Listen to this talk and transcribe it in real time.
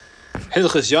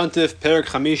Hilchos Yontif, Perek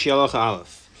Chamishi, Halacha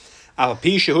Aleph.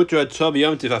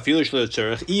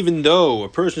 Even though a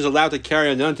person is allowed to carry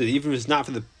on yontif, even if it's not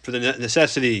for the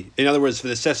necessity, in other words, for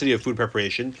the necessity of food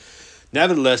preparation,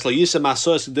 nevertheless,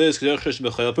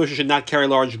 a person should not carry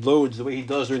large loads the way he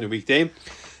does during the weekday.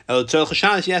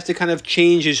 He has to kind of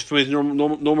change from his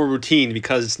normal routine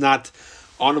because it's not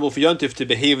honorable for yontif to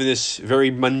behave in this very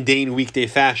mundane weekday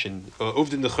fashion.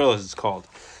 Uvdin dechol, as it's called.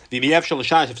 If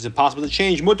it's impossible to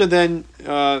change, mutter, then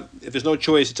if there's no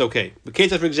choice, it's okay. But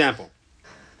case for example,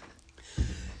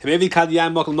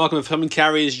 if someone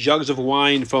carries jugs of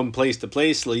wine from place to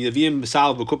place,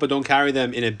 don't carry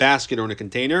them in a basket or in a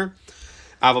container.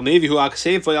 If he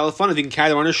can carry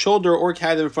them on his shoulder or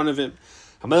carry them in front of him.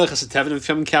 If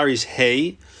someone carries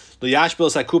hay, you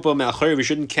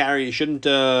shouldn't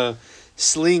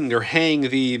sling or hang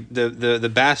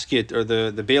the basket or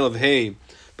the bale of hay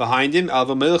behind him.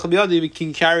 He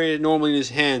can carry it normally in his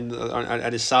hand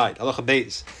at his side.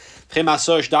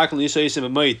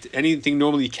 Anything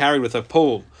normally carried with a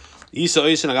pole. He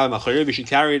should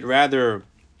carry it rather.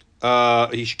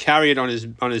 He should carry it on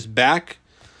his back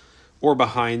or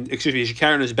behind. Excuse me. He should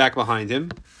carry it on his back behind him.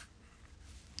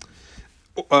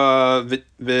 So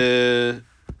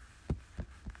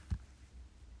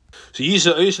he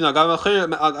should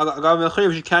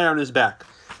carry it on his back.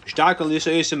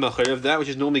 That which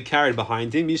is normally carried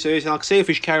behind him, he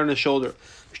should carry on his shoulder.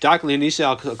 If that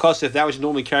which is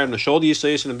normally carried on the shoulder, he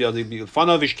should be able to be in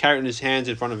front of, he should carry it in his hands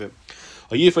in front of him.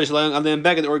 Or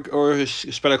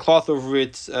spread a cloth over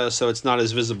it so it's not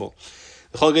as visible.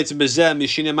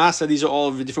 These are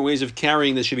all different ways of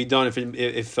carrying that should be done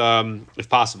if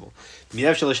possible.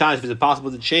 If it's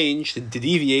possible to change, to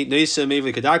deviate, then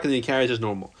carries as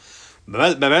normal.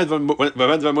 When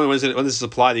this is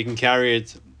applied, you can carry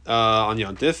it on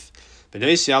Yontif.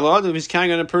 If he's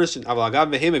carrying on a person,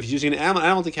 if he's using an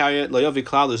animal to carry it,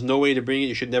 there's no way to bring it.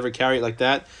 You should never carry it like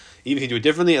that. Even if you do it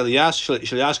differently, he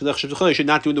should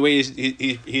not do it the way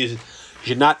he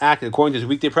should not act according to his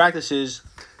weekday practices.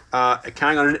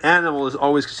 Carrying on an animal is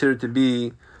always considered to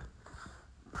be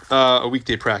a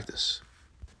weekday practice.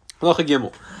 A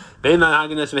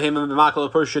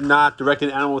person should not direct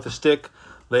an animal with a stick.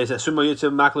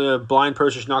 A blind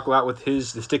person should not go out with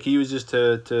the stick he uses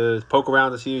to poke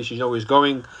around to see if she knows where he's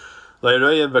going.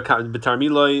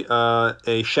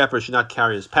 A shepherd should not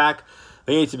carry his pack.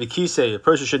 A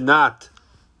person should not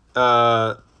be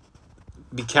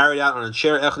carried out on a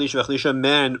chair,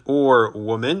 man or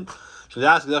woman.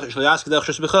 Because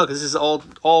this is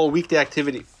all weekday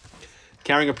activity.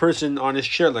 Carrying a person on his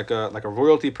chair like a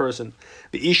royalty person.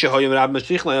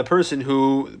 A person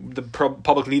who the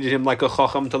public needed him like a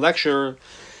chacham to lecture.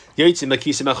 You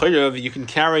can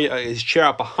carry his chair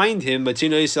out behind him, but he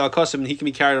can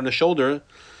be carried on the shoulder.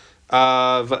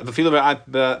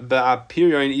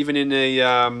 Even in a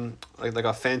like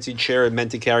a fancy chair meant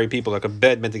to carry people, like a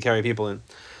bed meant to carry people in.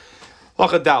 You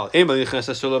should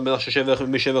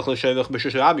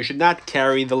not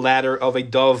carry the ladder of a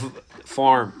dove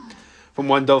farm from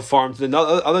one dove farm to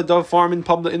another dove farm in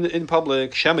public. People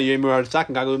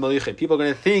are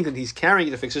going to think that he's carrying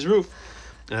it to fix his roof,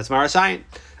 and that's marasayin.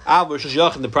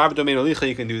 In the private domain alicha,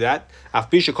 you can do that.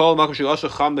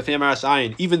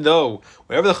 Even though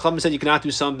wherever the chum said you cannot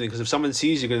do something, because if someone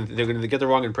sees you, they're going to get the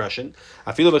wrong impression.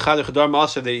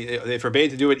 They forbade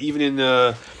to do it even in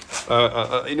the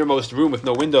innermost room with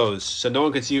no windows, so no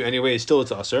one can see you anyway. Still,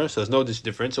 it's usher, so there's no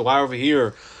difference. So why over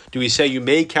here do we say you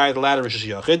may carry the ladder Rosh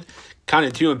Yachid?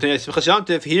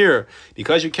 Here,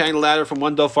 because you're carrying the ladder from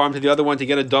one dove farm to the other one to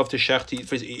get a dove to shech to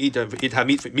eat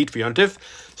meat for Yontif.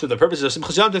 So the purpose of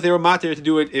Simchas Yontif, they were matir to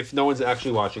do it if no one's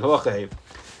actually watching. Someone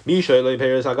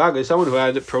who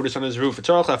had produce on his roof, he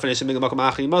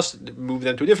must move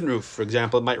them to a different roof. For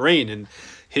example, it might rain and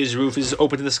his roof is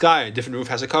open to the sky. A different roof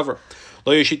has a cover.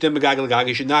 You should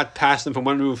not pass them from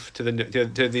one roof to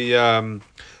the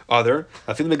other.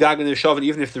 Even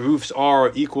if the roofs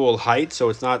are equal height, so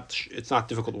it's not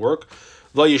difficult work.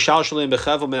 You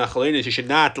should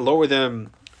not lower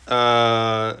them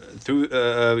through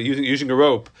using a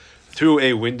rope through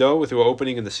a window, through an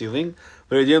opening in the ceiling.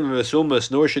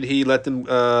 Nor should he let them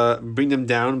bring them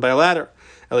down by a ladder.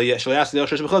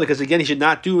 Because again, he should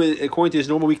not do it according to his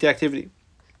normal weekday activity.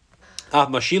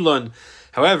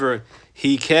 However,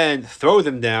 he can throw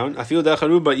them down,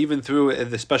 even through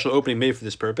the special opening made for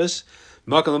this purpose.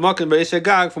 From one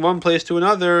place to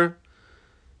another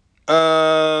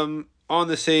on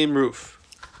the same roof.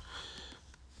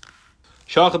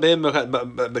 A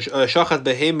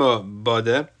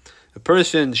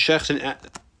person shechs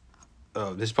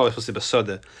this is probably supposed to be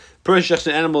basada. A person shechs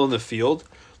an animal in the field.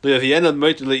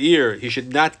 He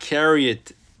should not carry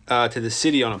it to the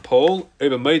city on a pole,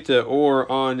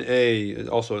 or on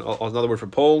also another word for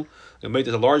pole. Meita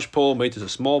is a large pole, meita is a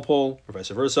small pole, or vice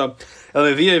versa.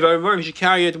 You should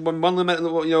carry it one limb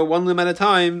at a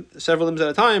time, several limbs at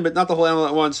a time, but not the whole animal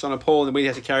at once on a pole. And the way you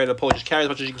have to carry the pole, just carry as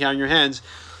much as you can carry in your hands.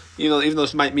 Even though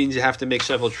this might mean you have to make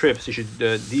several trips, you should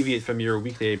deviate from your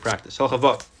weekday practice.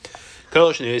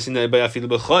 Anything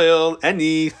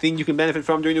you can benefit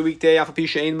from during the weekday,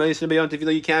 even though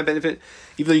you can't benefit,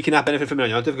 even though you cannot benefit from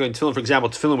it on Yontif. Going tefillin, for example,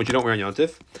 tefillin which you don't wear on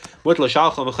Yontif.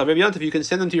 You can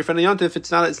send them to your friend on Yontif. It's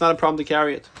not a problem to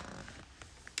carry it,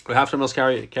 or have someone else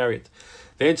carry it.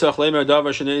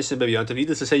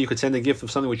 Needless to say, you could send a gift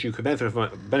of something which you could benefit from on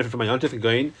Yontif.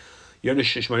 Again,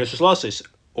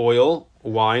 oil,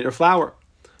 wine, or flour.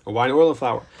 Or wine, oil, and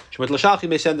flour. You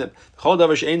may send them.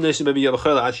 However, anything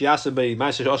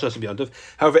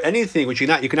which you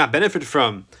cannot benefit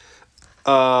from,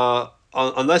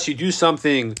 unless you do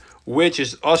something which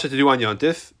is also to do on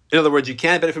Yontif. In other words, you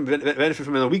can't benefit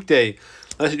from it on a weekday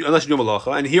unless you do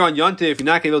malacha. And here on Yontif, you're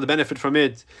not going to be able to benefit from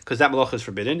it because that malacha is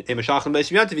forbidden. You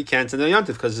can't send it on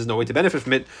Yontif because there's no way to benefit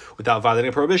from it without violating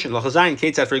a prohibition.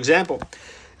 For example.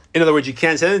 In other words, you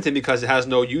can't send it to him because it has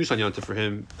no use on Yontif for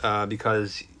him,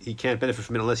 because he can't benefit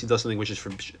from it unless he does something which is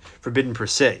forbidden per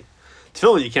se.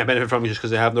 Tefillin you can't benefit from just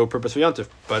because they have no purpose for Yontif,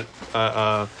 but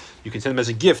you can send them as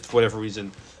a gift for whatever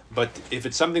reason. But if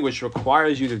it's something which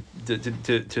requires you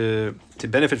to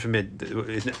benefit from it,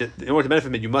 in order to benefit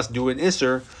from it, you must do an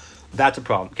Isser. That's a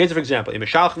problem. For example, in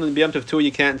Meshalchan and B'Yom Tov too,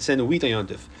 you can't send wheat on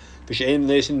Yontif. Because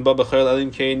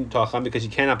you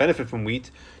cannot benefit from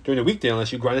wheat during the weekday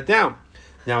unless you grind it down.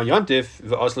 Now Yontif, you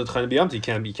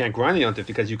can't grind the Yontif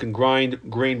because you can grind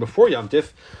grain before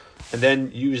Yontif and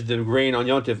then use the grain on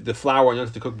Yontif, the flour on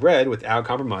Yontif to cook bread without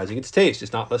compromising its taste.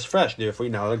 It's not less fresh, therefore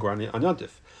you're not allowed to grind it on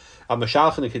Yontif.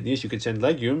 You can send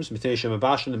legumes, because on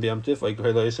Yontif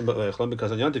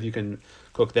you can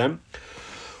cook them.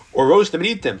 Or roast them and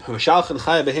eat them. If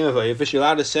you're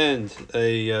allowed to send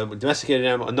a domesticated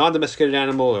animal, a non-domesticated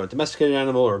animal, or a domesticated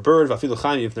animal, or a bird,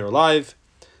 if they're alive,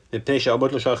 because on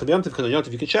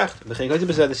Yontif you can check. The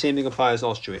same thing applies in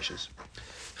all situations.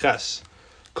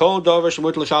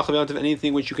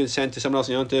 Anything which you can send to someone else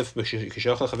on Yontif,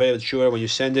 when you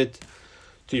send it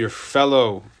to your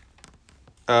fellow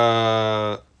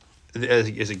as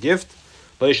a gift,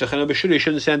 you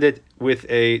shouldn't send it with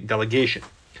a delegation.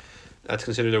 That's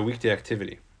considered a weekday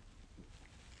activity.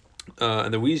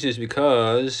 And the reason is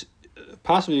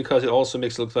possibly because it also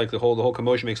makes it look like the whole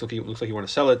commotion looks like you want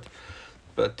to sell it.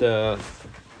 But what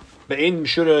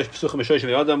is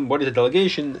a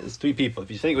delegation? It's 3 people. If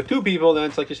you're sending it with 2 people, then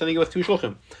it's like you're sending it with 2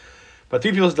 shluchim. But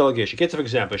 3 people is a delegation. For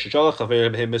example,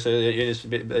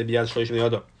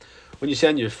 when you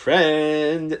send your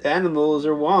friend animals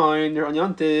or wine or on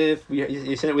Yontif,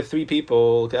 you send it with 3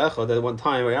 people at one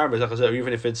time, or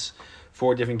even if it's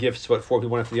 4 different gifts, but 4 people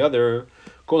one after the other,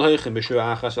 all going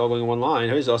in one line,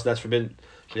 that's forbidden.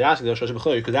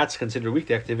 Because that's considered a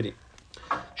weekday activity.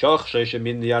 If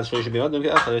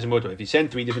you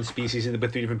send 3 different species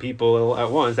with 3 different people at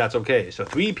once, that's okay. So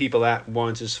 3 people at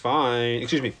once is fine.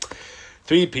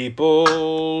 3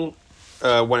 people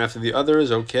one after the other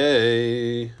is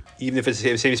okay, even if it's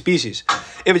the same species.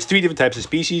 If it's 3 different types of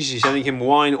species, you're sending him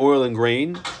wine, oil, and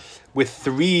grain with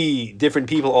 3 different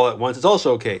people all at once, it's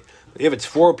also okay. If it's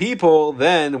 4 people,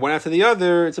 then one after the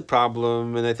other, it's a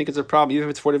problem. And I think it's a problem even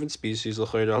if it's 4 different species.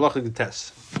 Halachic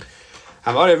test.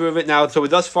 Now, so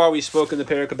thus far we spoke in the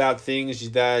parak about things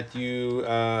that you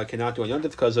cannot do on Yom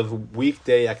Tov because of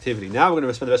weekday activity. Now we're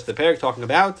going to spend the rest of the parak talking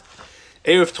about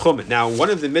Erev Tchumen. Now, one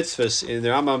of the mitzvahs in the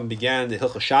Rambam began the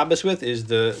Hilchas Shabbos with is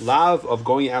the lav of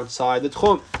going outside the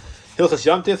Tchum. Hilchas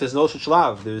Yom Tov, there's no such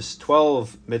lav. There's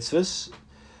 12 mitzvahs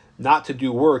not to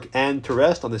do work and to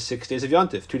rest on the 6 days of Yom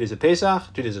Tov. 2 days of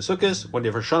Pesach, 2 days of Sukkot, 1 day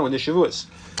of Rosh Hashanah, 1 day of Shavuos.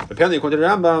 Apparently, according to the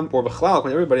Rambam, or Bechlal,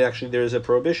 according to everybody, actually, there is a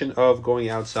prohibition of going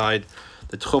outside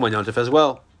the Tchum on Yom Tov as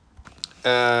well.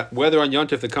 Whether on Yom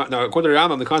Tov, now according to the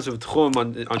Rambam, the concept of Tchum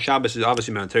on Shabbos is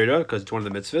obviously Mount Torah because it's one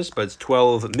of the mitzvahs, but it's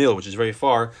 12 mil, which is very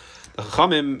far. The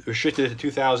Chachamim restricted it to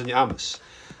 2,000 amos.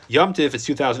 Yom Tov is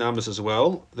 2,000 amos as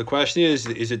well. The question is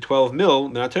it 12 mil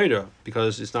Mount Torah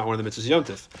because it's not one of the mitzvahs of Yom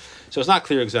Tov? So it's not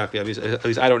clear exactly. At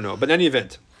least I don't know. But in any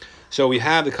event, so we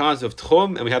have the concept of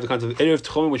Tchum and we have the concept of Erev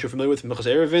Tchum, which you're familiar with from Mechas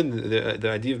Erevin. The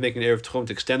idea of making an Erev Tchum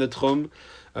to extend the Tchum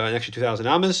an extra 2,000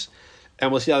 amos.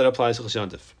 And we'll see how that applies to Chas Yom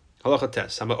Tov. Halacha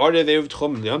test.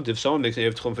 If someone makes an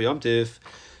Erev Tchum for Yom Tov,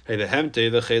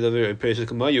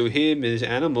 him, his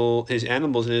animals,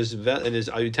 and his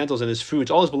utensils and his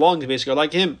fruits, all his belongings basically are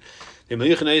like him.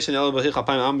 They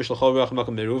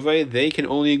can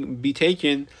only be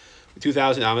taken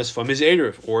 2,000 amas from his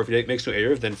Erev, or if he makes no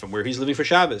Erev, then from where he's living for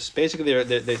Shabbos. Basically,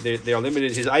 they are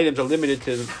limited. His items are limited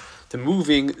to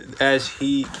moving as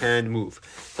he can move.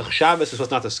 The Shabbos is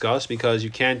what's not discussed because you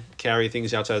can't carry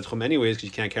things outside the Tchum anyways because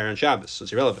you can't carry on Shabbos, so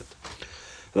it's irrelevant.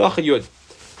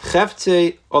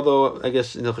 Chefte, although I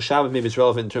guess in the Shabbos maybe it's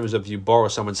relevant in terms of you borrow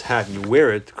someone's hat and you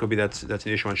wear it. Could be that's an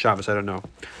issue on Shabbos. I don't know.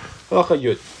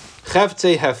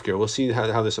 Chefte hefker. We'll see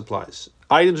how this applies.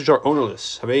 Items which are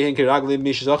ownerless.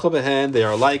 They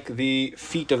are like the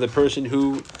feet of the person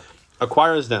who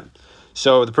acquires them.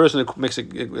 So the person who makes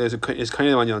is kind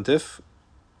of on Yontif,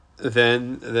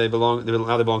 then they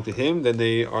belong to him. Then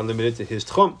they are limited to his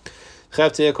tchum.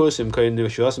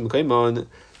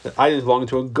 The items belonging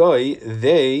to a guy,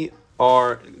 they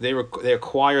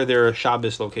acquire their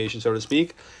Shabbos location, so to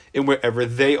speak, in wherever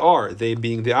they are. They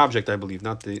being the object, I believe,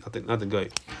 not the guy.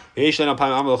 They have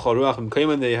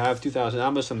 2,000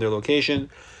 amas from their location.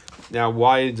 Now,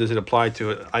 why does it apply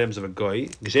to items of a guy?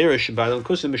 Because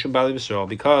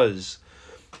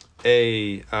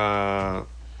if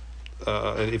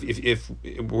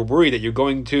we're worried that you're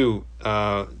going to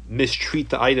mistreat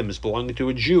the items belonging to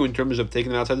a Jew in terms of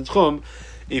taking them outside the tchum,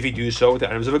 if you do so with the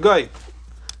items of a guy,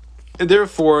 and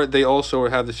therefore they also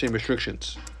have the same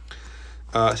restrictions.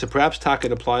 So perhaps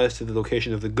takat applies to the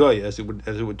location of the guy as it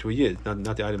would to a yid,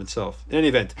 not the item itself. In any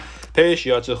event, produce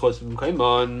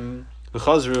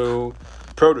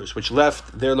which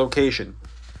left their location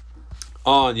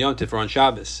on Yom Tov or on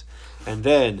Shabbos, and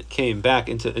then came back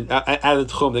out of the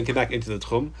tchum, then came back into the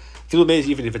tchum.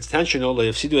 Even if it's intentional,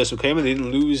 they didn't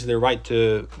lose their right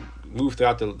to move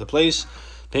throughout the place.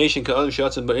 Like a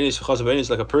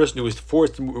person who was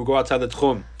forced to go outside the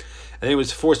tchum, and then he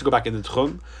was forced to go back in the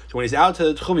tchum. So when he's out of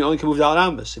the tchum, he only can move the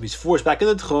alambas. If he's forced back in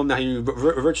the tchum, now he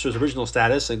reverts to his original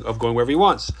status of going wherever he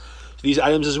wants. So these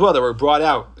items as well that were brought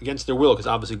out against their will, because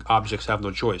obviously objects have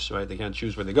no choice, right? They can't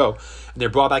choose where they go, and they're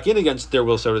brought back in against their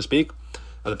will, so to speak.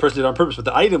 The person did it on purpose, but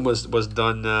the item was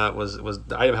done.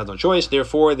 The item had no choice.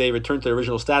 Therefore, they returned to their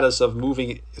original status of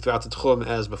moving throughout the tchum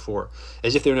as before,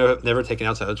 as if they were never taken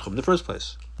outside the tchum in the first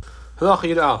place.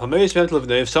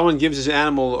 If someone gives his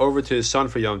animal over to his son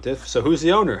for Yom Tif, so who's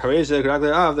the owner?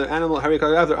 The animal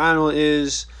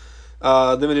is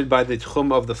limited by the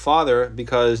tchum of the father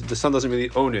because the son doesn't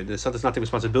really own it. The son does not take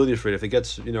responsibility for it. If it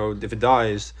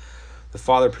dies, the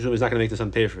father presumably is not going to make the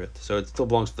son pay for it, so it still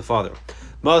belongs to the father.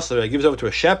 Masler, he gives over to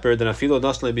a shepherd, then afilo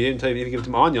nasle b'yim tayv, if you give it to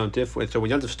him on Yom Tif. So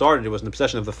when Yom Tif started, it was in the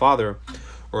possession of the father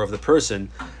or of the person.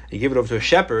 You give it over to a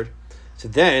shepherd. So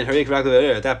then,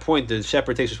 at that point, the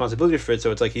shepherd takes responsibility for it.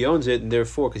 So it's like he owns it, and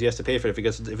therefore, because he has to pay for it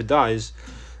if it dies,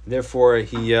 therefore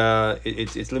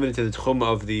it's limited to the tchum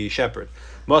of the shepherd.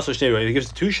 Masler shnei, if he gives it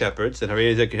to two shepherds, then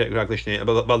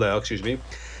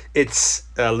it's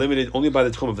limited only by the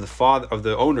tchum of the father of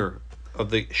the owner of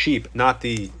the sheep, not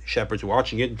the shepherds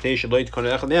watching it.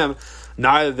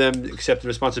 Neither of them accept the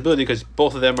responsibility because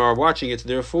both of them are watching it. So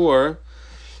therefore,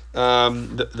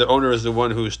 the owner is the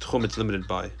one whose tchum it's limited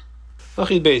by.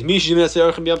 Someone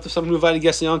who invited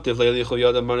guests on Yom Tov,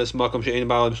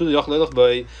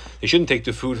 they shouldn't take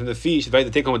the food from the feast. If they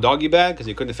take home a doggy bag because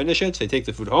they couldn't finish it, so they take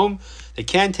the food home. They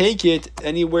can't take it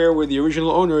anywhere where the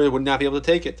original owner would not be able to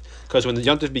take it, because when the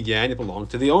Yom Tov began, it belonged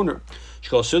to the owner.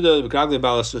 Because all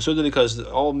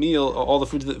the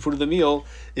food of the meal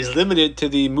is limited to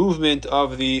the movement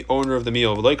of the owner of the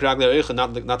meal, not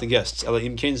the guests.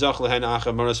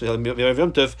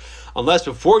 Unless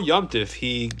before Yom Tov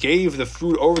he gave the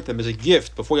food over to them as a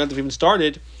gift before Yom Tov even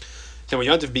started. So when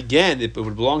Yom Tov began, it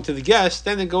would belong to the guests.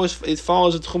 Then it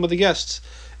follows the tchum of the guests.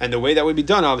 And the way that would be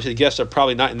done, obviously, the guests are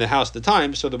probably not in the house at the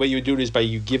time. So the way you would do it is by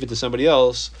you give it to somebody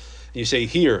else, and you say,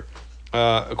 "Here,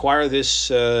 acquire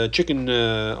this chicken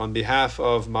on behalf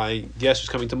of my guest who's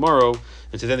coming tomorrow."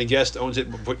 And so then the guest owns it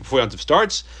before Yom Tov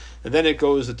starts, and then it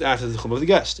goes after the tchum of the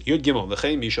guest. Yud Gimel.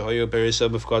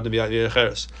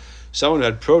 Someone who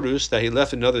had produce that he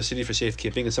left in another city for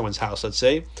safekeeping in someone's house, let's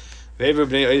say. Now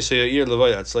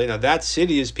that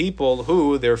city is people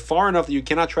who they're far enough that you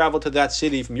cannot travel to that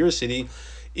city from your city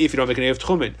if you don't make an Erev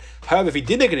Tchumen. However, if he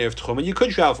did make an Erev Tchumen, you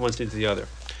could travel from one city to the other.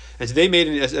 And so they made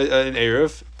an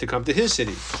Erev to come to his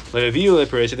city. So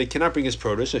they cannot bring his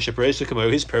produce, so his produce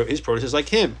is like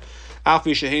him.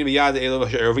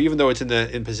 Even though it's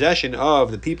in possession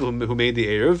of the people who made the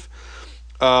Erev,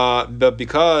 but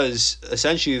because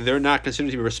essentially they're not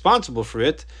considered to be responsible for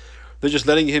it, they're just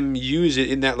letting him use it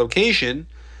in that location.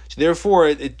 So therefore,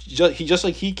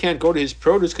 he can't go to his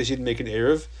produce because he didn't make an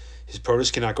Erev. His produce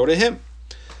cannot go to him.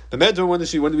 The Medron,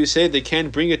 when do we say they can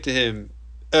bring it to him?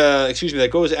 That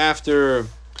goes after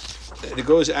it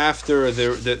goes after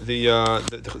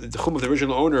the chum of the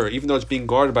original owner, even though it's being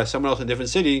guarded by someone else in a different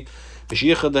city.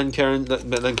 Then Karen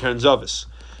Zavis.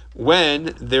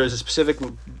 When there's a specific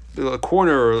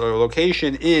corner or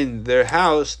location in their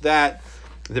house that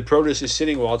the produce is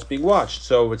sitting while it's being watched,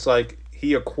 so it's like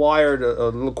he acquired a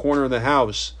little corner in the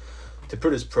house to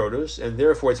put his produce, and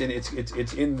therefore it's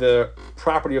in the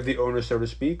property of the owner, so to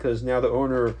speak, because now the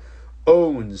owner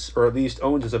owns, or at least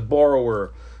owns as a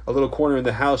borrower, a little corner in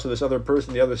the house of this other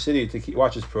person in the other city to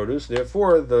watch his produce.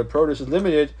 Therefore, the produce is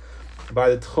limited by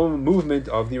the tchum movement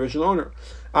of the original owner.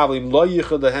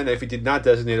 If he did not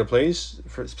designate a place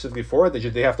specifically for it,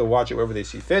 they have to watch it wherever they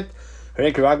see fit.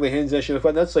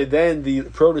 Let's say then the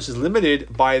produce is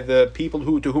limited by the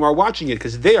people to whom are watching it,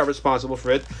 because they are responsible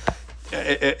for it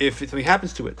if something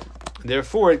happens to it.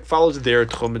 Therefore, it follows their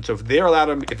tchumen. So if they're allowed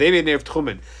to, if they made an erev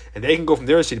tchumen and they can go from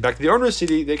their city back to the owner's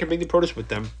city, they can bring the produce with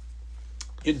them.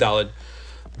 Yudalid.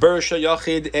 Bersha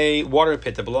Yachid, a water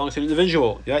pit that belongs to an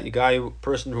individual. Yeah,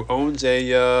 person who owns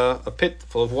a pit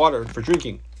full of water for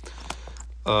drinking.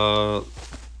 Then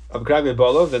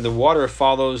the water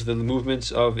follows the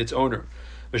movements of its owner.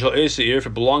 If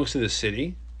it belongs to the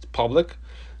city, it's public.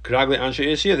 Then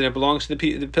it belongs to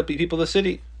the people of the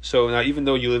city. So now, even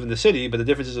though you live in the city, but the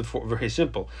difference is very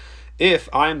simple. If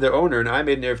I'm the owner and I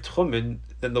made an erev tchumen,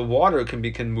 then the water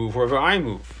can move wherever I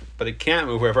move, but it can't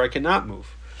move wherever I cannot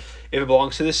move. If it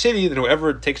belongs to the city, then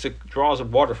whoever draws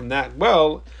of water from that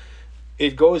well,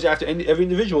 it goes after every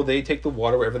individual. They take the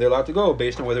water wherever they're allowed to go,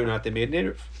 based on whether or not they made an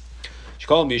erev.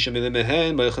 Because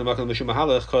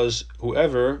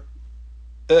whoever,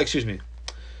 the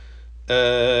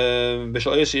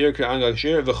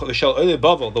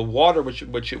water which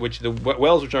the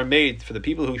wells which are made for the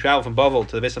people who travel from Bavel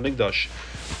to the Beis Hamikdash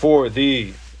for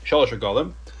the Shalosh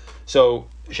Regalim. So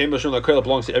Shem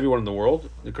belongs to everyone in the world.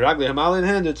 The Karagli Hamal in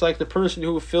hand, it's like the person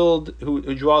who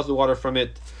draws the water from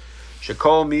it.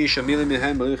 Whoever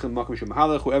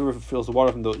fills the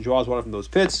water draws water from those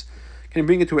pits, can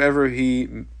bring it to wherever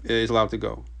he is allowed to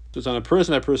go. So it's on a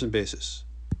person by person basis.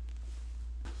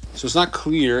 So it's not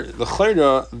clear. The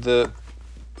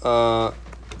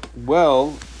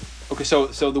well. Okay, so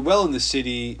the well in the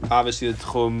city, obviously the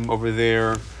tchum over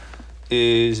there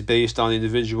is based on the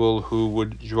individual who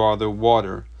would draw the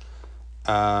water.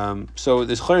 So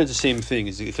this clear is the same thing.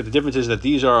 Except the difference is that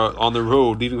these are on the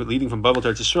road leading from Bavel to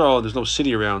Eretz Yisrael, and there's no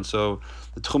city around, so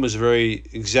the tchum is very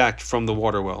exact from the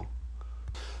water well.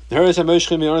 There is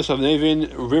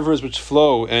rivers which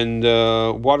flow and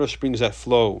water springs that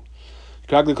flow.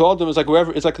 It's like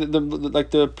whoever. It's like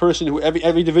the person who every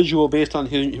individual based on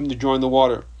him drawing the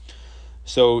water.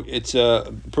 So it's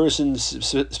a person's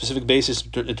specific basis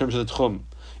in terms of the tchum.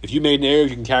 If you made an erev,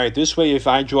 you can carry it this way. If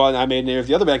I draw and I made an erev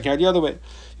the other way, I can carry it the other way.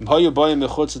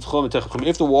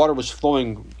 If the water was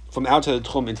flowing from outside the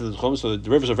tchum into the tchum, so the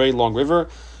river is a very long river,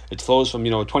 it flows from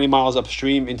 20 miles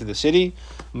upstream into the city.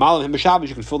 Malam him b'Shabbos,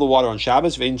 you can fill the water on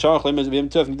Shabbos. Needless to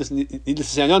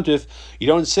say on Yontif, you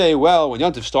don't say, well, when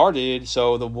Yontif started,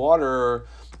 so the water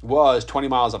was 20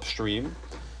 miles upstream,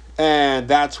 and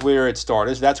that's where it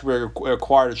started. So that's where it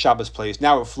acquired its Shabbos place.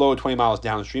 Now it flowed 20 miles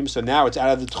downstream, so now it's out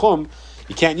of the tchum.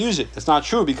 You can't use it. That's not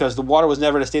true, because the water was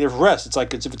never in a state of rest. It's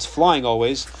like if it's flying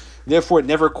always. Therefore, it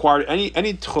never acquired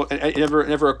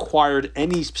never acquired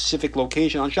any specific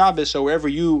location on Shabbos. So wherever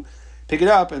you pick it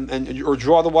up or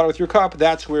draw the water with your cup,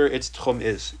 that's where its tchum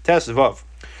is. Tes vav.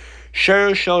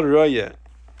 Sher shel roya.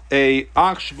 A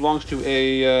ox belongs to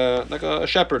a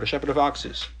shepherd of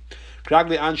oxes.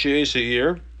 Kragli anshe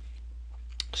eseir.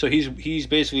 So he's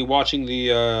basically watching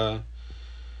the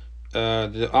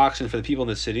oxen for the people in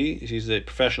the city. He's a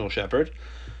professional shepherd.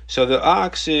 So the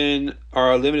oxen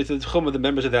are limited to the tchum of the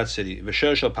members of that city.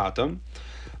 V'sher shel patam.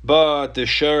 But the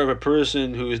share of a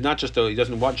person who is not just he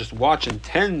doesn't just watch and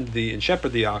tend and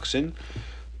shepherd the oxen,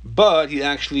 but he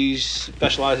actually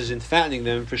specializes in fattening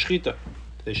them for shechita.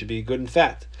 They should be good and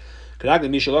fat. So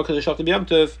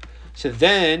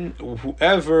then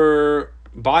whoever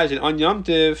buys it on Yom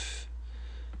Tiv,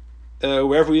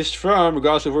 wherever he's from,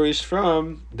 regardless of where he's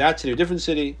from, that city or different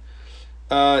city,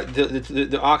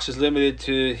 the ox is limited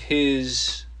to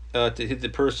the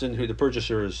person who the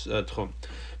purchaser's tchum.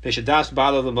 Because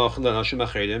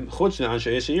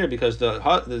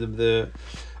the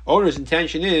owner's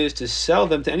intention is to sell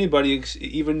them to anybody,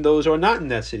 even those who are not in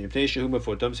that city. Since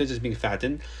it's being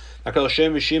fattened,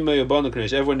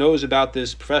 everyone knows about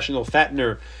this professional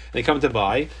fattener. They come to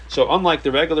buy. So unlike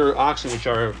the regular oxen, which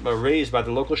are raised by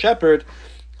the local shepherd,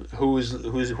 who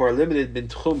are limited in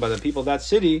tchum by the people of that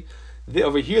city,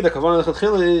 over here the kavanah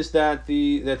l'chadchila is that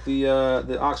the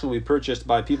oxen will be purchased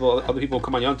by other people who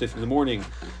come on Yom Tov in the morning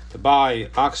to buy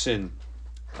oxen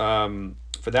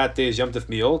for that day's Yom Tov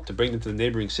meal to bring them to the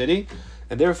neighboring city,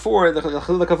 and therefore the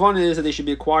kavanah is that they should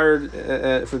be acquired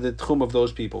for the tchum of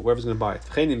those people, whoever's going to buy it.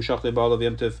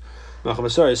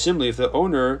 Similarly, if the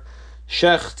owner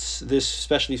shechts this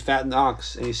specially fattened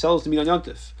ox and he sells the meat on Yom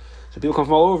Tov, so people come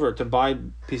from all over to buy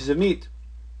pieces of meat.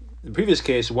 In the previous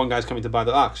case, one guy's coming to buy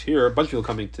the ox. Here, a bunch of people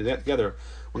coming together.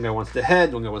 One guy wants the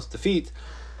head, one guy wants the feet,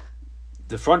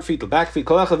 the front feet, the back feet.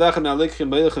 Every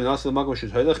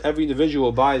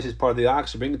individual buys his part of the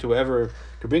ox to bring it to wherever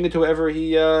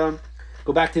he go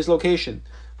back to his location,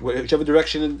 whichever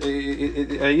direction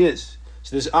he is.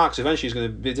 So this ox eventually is going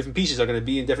to be different pieces are going to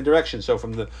be in different directions. So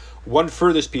from the one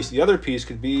furthest piece to the other piece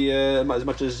could be as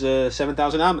much as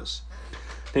 7,000 amas.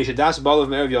 Because that's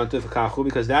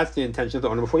the intention of the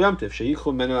owner before Yom Tiv.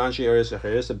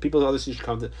 The people of the other cities should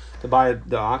come to buy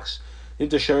the ox. So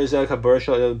this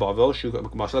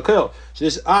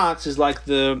ox is like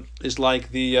the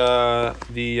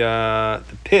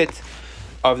pit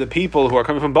of the people who are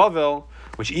coming from Bavel,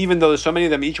 which even though there's so many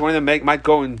of them, each one of them might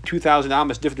go in 2,000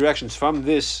 amas different directions from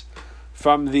the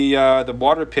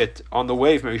water pit on the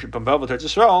way from Bavel to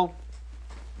Israel.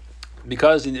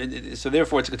 Because so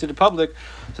therefore it's considered public.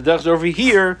 So therefore over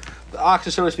here the ox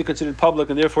is supposed to be considered public,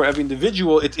 and therefore every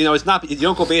individual it's not, you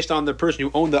don't go based on the person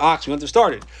who owned the ox who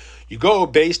started. You go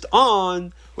based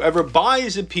on whoever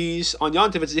buys a piece on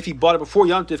Yom Tov. It's as if he bought it before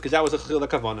Yom Tov because that was a chil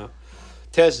kavana.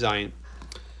 Tes zayin.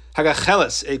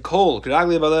 Hagacheles, a kol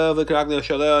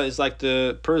is like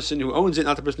the person who owns it,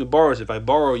 not the person who borrows it. If I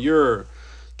borrow your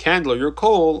candle or your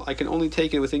coal, I can only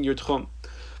take it within your tchum.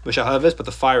 But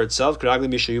the fire itself, the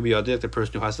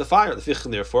person who has the fire.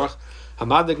 Therefore,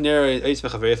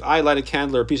 if I light a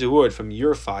candle or a piece of wood from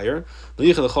your fire,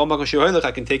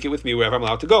 I can take it with me wherever I'm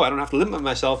allowed to go. I don't have to limit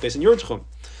myself based on your tchum,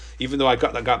 even though I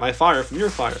got my fire from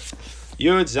your fire.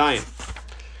 Yud Zayin.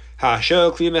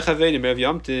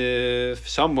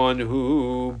 Someone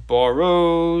who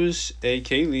borrows a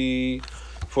keli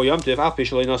for Yom Tiv,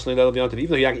 even though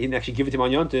he didn't actually give it to him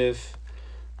on Yom Tiv.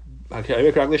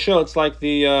 It's like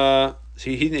the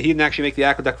he didn't actually make the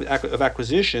act of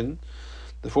acquisition,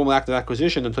 the formal act of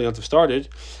acquisition until Yom Tov started.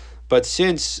 But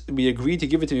since we agreed to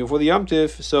give it to me before the Yom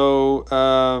Tiv, so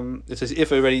it's as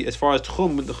if already, as far as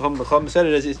Tchum, the Chum said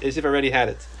it as if I already had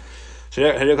it. So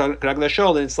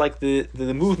it's like the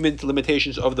movement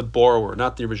limitations of the borrower,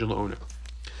 not the original owner.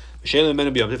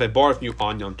 If I borrow from you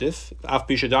on Yom Tiv,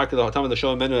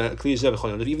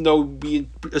 even though we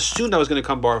assumed I was going to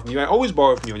come borrow from you, I always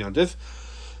borrow from you on Yom Tiv.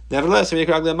 Nevertheless,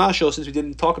 since we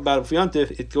didn't talk about it for Yom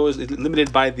Tiv, it's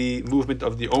limited by the movement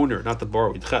of the owner, not the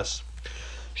borrower.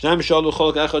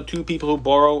 Two people who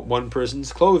borrow one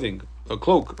person's clothing, a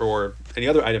cloak, or any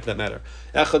other item for that matter.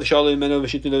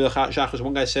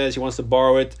 One guy says he wants to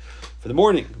borrow it for the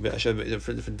morning. For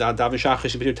Davin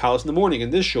Shachris, he talis in the morning in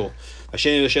this shul.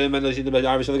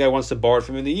 The other guy wants to borrow it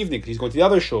from him in the evening because he's going to the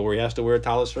other shul where he has to wear a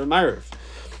talis for a Ma'ariv.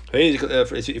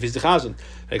 If he's the chazan,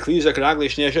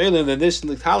 then this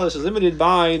talis is limited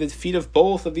by the feet of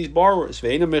both of these borrowers,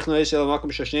 and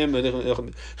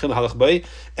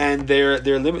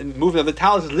their movement of the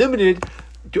talis is limited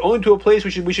only to a place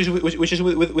which is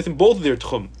within both of their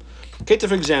tchum. Okay, so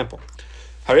for example,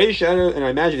 and I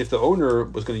imagine if the owner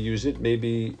was going to use it,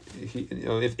 maybe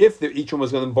if each one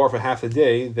was going to borrow for half a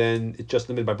day, then it's just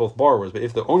limited by both borrowers. But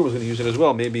if the owner was going to use it as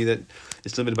well, maybe that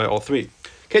it's limited by all three.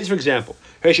 Okay, so for example,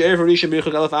 if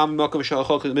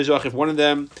one of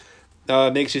them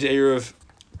makes his area of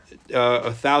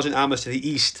 1,000 amas to the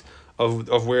east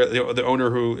of where the owner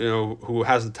who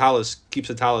has the talis keeps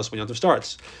the talis when Yom Tov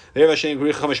starts, and the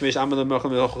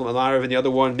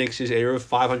other one makes his area of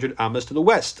 500 amas to the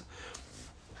west.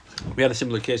 We had a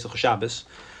similar case of Shabbos.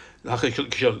 When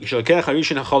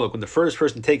the first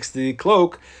person takes the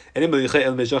cloak, and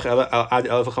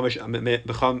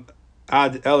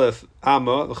Ad Elef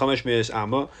Amma, L'chamesh Me'es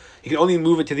Amma, you can only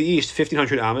move it to the east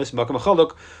 1,500 Amas, Makam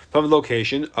Chaluk, from the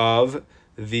location of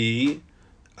the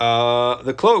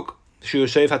cloak, which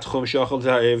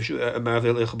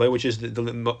is the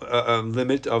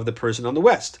limit of the person on the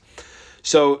west.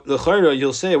 So the Chayra,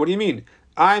 you'll say, what do you mean?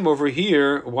 I'm over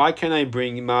here. Why can't I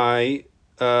bring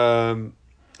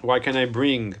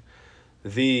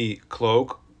the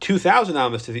cloak 2,000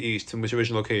 amas to the east from its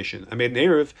original location? I made an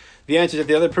Erev. The answer is that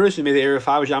the other person made the Erev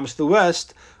 500 amas to the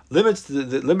west, limits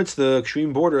the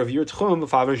extreme border of your tchum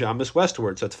 500 amas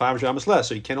westward. So it's 500 amas less.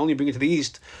 So you can only bring it to the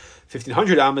east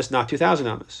 1,500 amas, not 2,000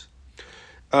 amas.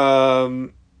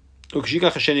 And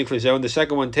the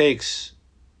second one takes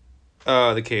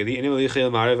the keli.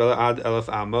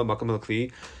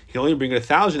 he only bring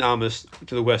 1,000 amas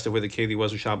to the west of where the keli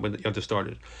was when Yontif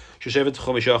started.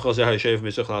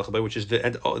 Which is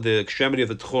the extremity of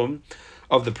the tchum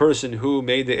of the person who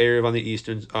made the Erev on the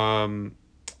eastern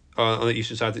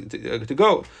side to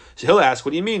go. So he'll ask,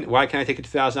 what do you mean? Why can't I take it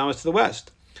 2,000 amas to the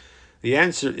west? The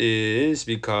answer is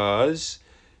because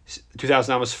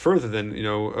 2,000 amas further than,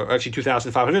 actually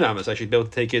 2,500 amas. I should be able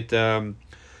to take it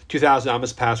 2,000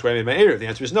 amas past where I made my Erev. The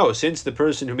answer is no. Since the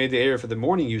person who made the Erev for the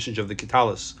morning usage of the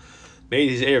Kitalis made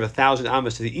his Erev 1,000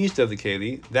 amas to the east of the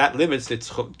Keli, that limits its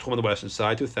Tchum on the western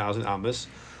side to 1,000 amas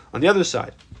on the other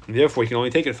side. And therefore, he can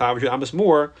only take it 500 amas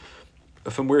more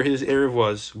from where his Erev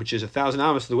was, which is 1,000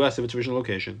 amas to the west of its original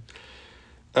location.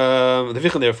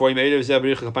 Therefore, if one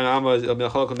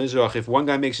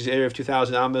guy makes his Erev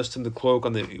 2,000 amas to the cloak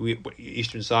on the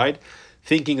eastern side,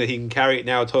 thinking that he can carry it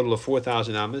now a total of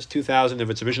 4,000 amas, 2,000 of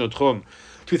its original tchum,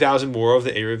 2,000 more of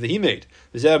the Erev that he made.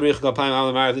 If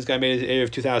this guy made his Erev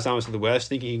 2,000 amas to the west,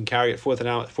 thinking he can carry it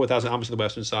 4,000 amas to the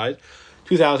western side,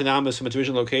 2,000 amas from its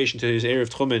original location to his Erev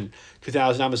tchumen,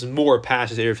 2,000 amas more past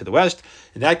his Erev to the west.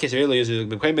 In that case, it really is a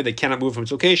Mekayim. They cannot move from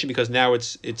its location because now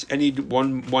it's any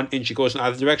one inch it goes in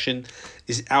either direction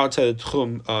is outside the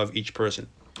tchum of each person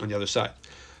on the other side.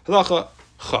 Halacha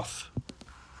chaf.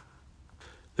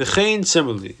 V'chein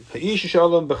similarly, ha'ish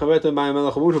shalom b'chaveta mayim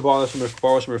melech who borrows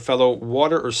from her fellow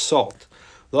water or salt.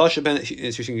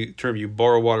 It's using the term you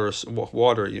borrow water. I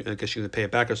guess she's going to pay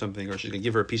it back or something, or she's going to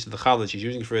give her a piece of the challah she's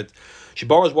using for it. She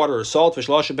borrows water or salt,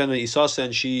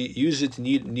 and she uses it to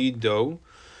knead dough.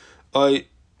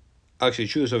 Actually,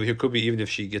 truth over here could be even if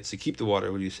she gets to keep the water,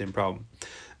 it would be the same problem.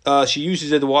 She uses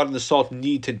the water and the salt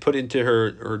knead to put into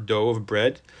her dough of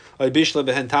bread.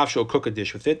 She'll cook a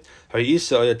dish with it. In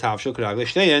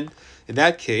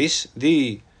that case,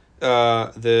 the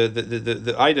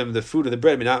item, the food of the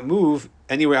bread, may not move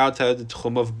anywhere outside the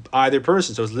tchum of either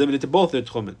person, so it's limited to both their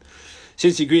tchumen.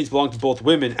 Since the ingredients belong to both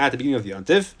women at the beginning of the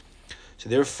yontif, so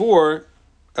therefore,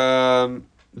 the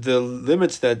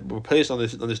limits that were placed on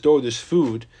this dough, this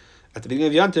food, at the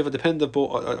beginning of yontif,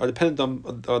 are dependent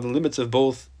on the limits of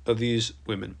both of these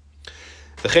women.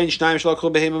 Two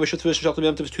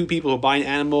people who buy an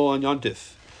animal on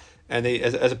yontif, and they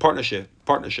as a partnership.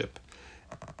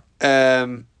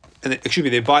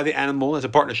 They buy the animal as a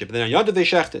partnership, and then on Yontif they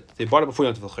shecht it. They bought it before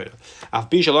Yontif l'chayra.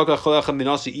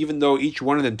 Even though each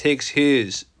one of them takes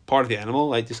his part of the animal,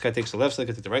 like this guy takes the left side,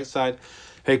 I take the right side.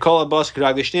 All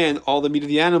the meat of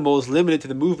the animal is limited to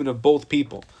the movement of both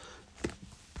people.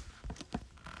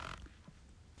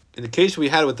 In the case we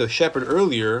had with the shepherd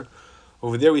earlier,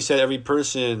 over there we said every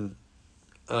person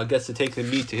gets to take the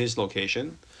meat to his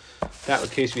location. That was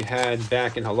the case we had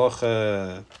back in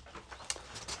halacha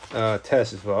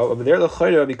test as well. But there,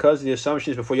 because the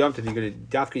assumption is before Yom Tov, you're going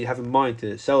to have in mind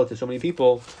to sell it to so many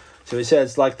people. So he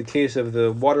says it's like the case of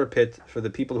the water pit for the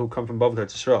people who come from Bavel to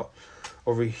Yisrael.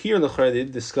 Over here, they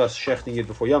did discuss shechting it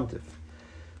before Yom Tov.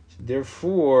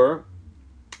 Therefore,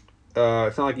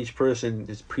 it's not like each person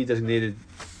is pre-designated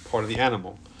part of the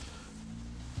animal.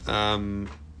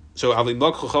 So if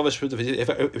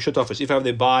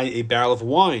they buy a barrel of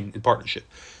wine in partnership,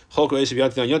 they say,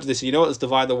 let's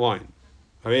divide the wine.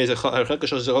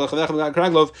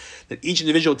 That each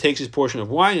individual takes his portion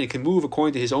of wine and it can move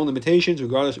according to his own limitations,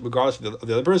 regardless of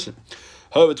the other person.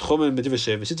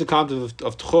 Since the concept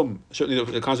of tchum, certainly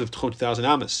the concept of tchum 2,000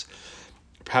 amas,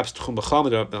 perhaps tchum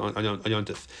b'chamid on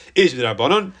yontif, is the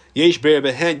rabbanon. Yesh ber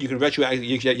behen. You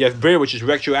can you have ber, which is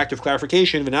retroactive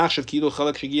clarification.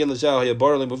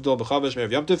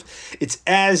 It's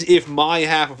as if my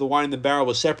half of the wine in the barrel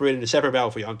was separated in a separate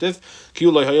barrel for yontif,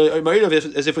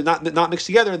 as if it not mixed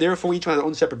together. Therefore, each one had their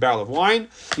own separate barrel of wine,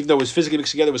 even though it was physically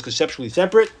mixed together, it was conceptually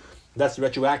separate. That's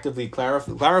retroactively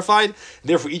clarified.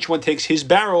 Therefore, each one takes his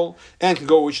barrel and can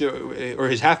go or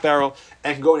his half barrel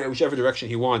and can go in whichever direction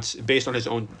he wants based on his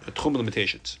own tchum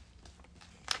limitations.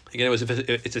 Again, it's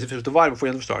as if it was divided before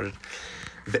you started.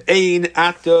 You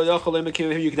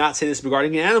cannot say this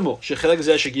regarding an animal because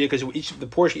the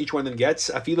portion each one of them gets.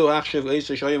 Even if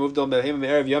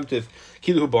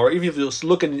you just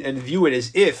look and view it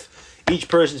as if each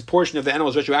person's portion of the animal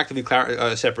is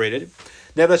retroactively separated.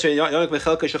 When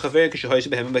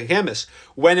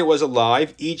it was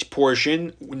alive, each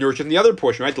portion nurtured the other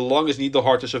portion, right? The lungs need the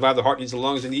heart to survive. The heart needs the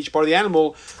lungs, and each part of the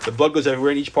animal, the blood goes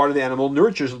everywhere, and each part of the animal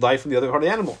nurtures life from the other part of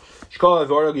the animal. All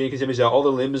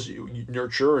the limbs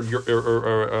nurture or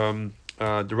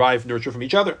derive nurture from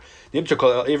each other.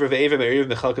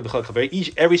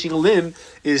 Every single limb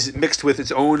is mixed with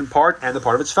its own part and the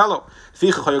part of its fellow.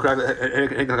 Therefore,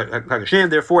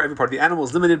 every part of the animal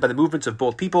is limited by the movements of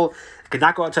both people. It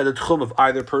cannot go outside the tchum of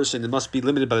either person. It must be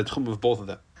limited by the tchum of both of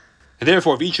them. And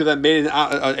therefore, if each of them made an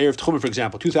Erev Tchumen, for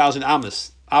example, 2,000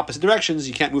 Amos, opposite directions,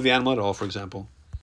 you can't move the animal at all, for example.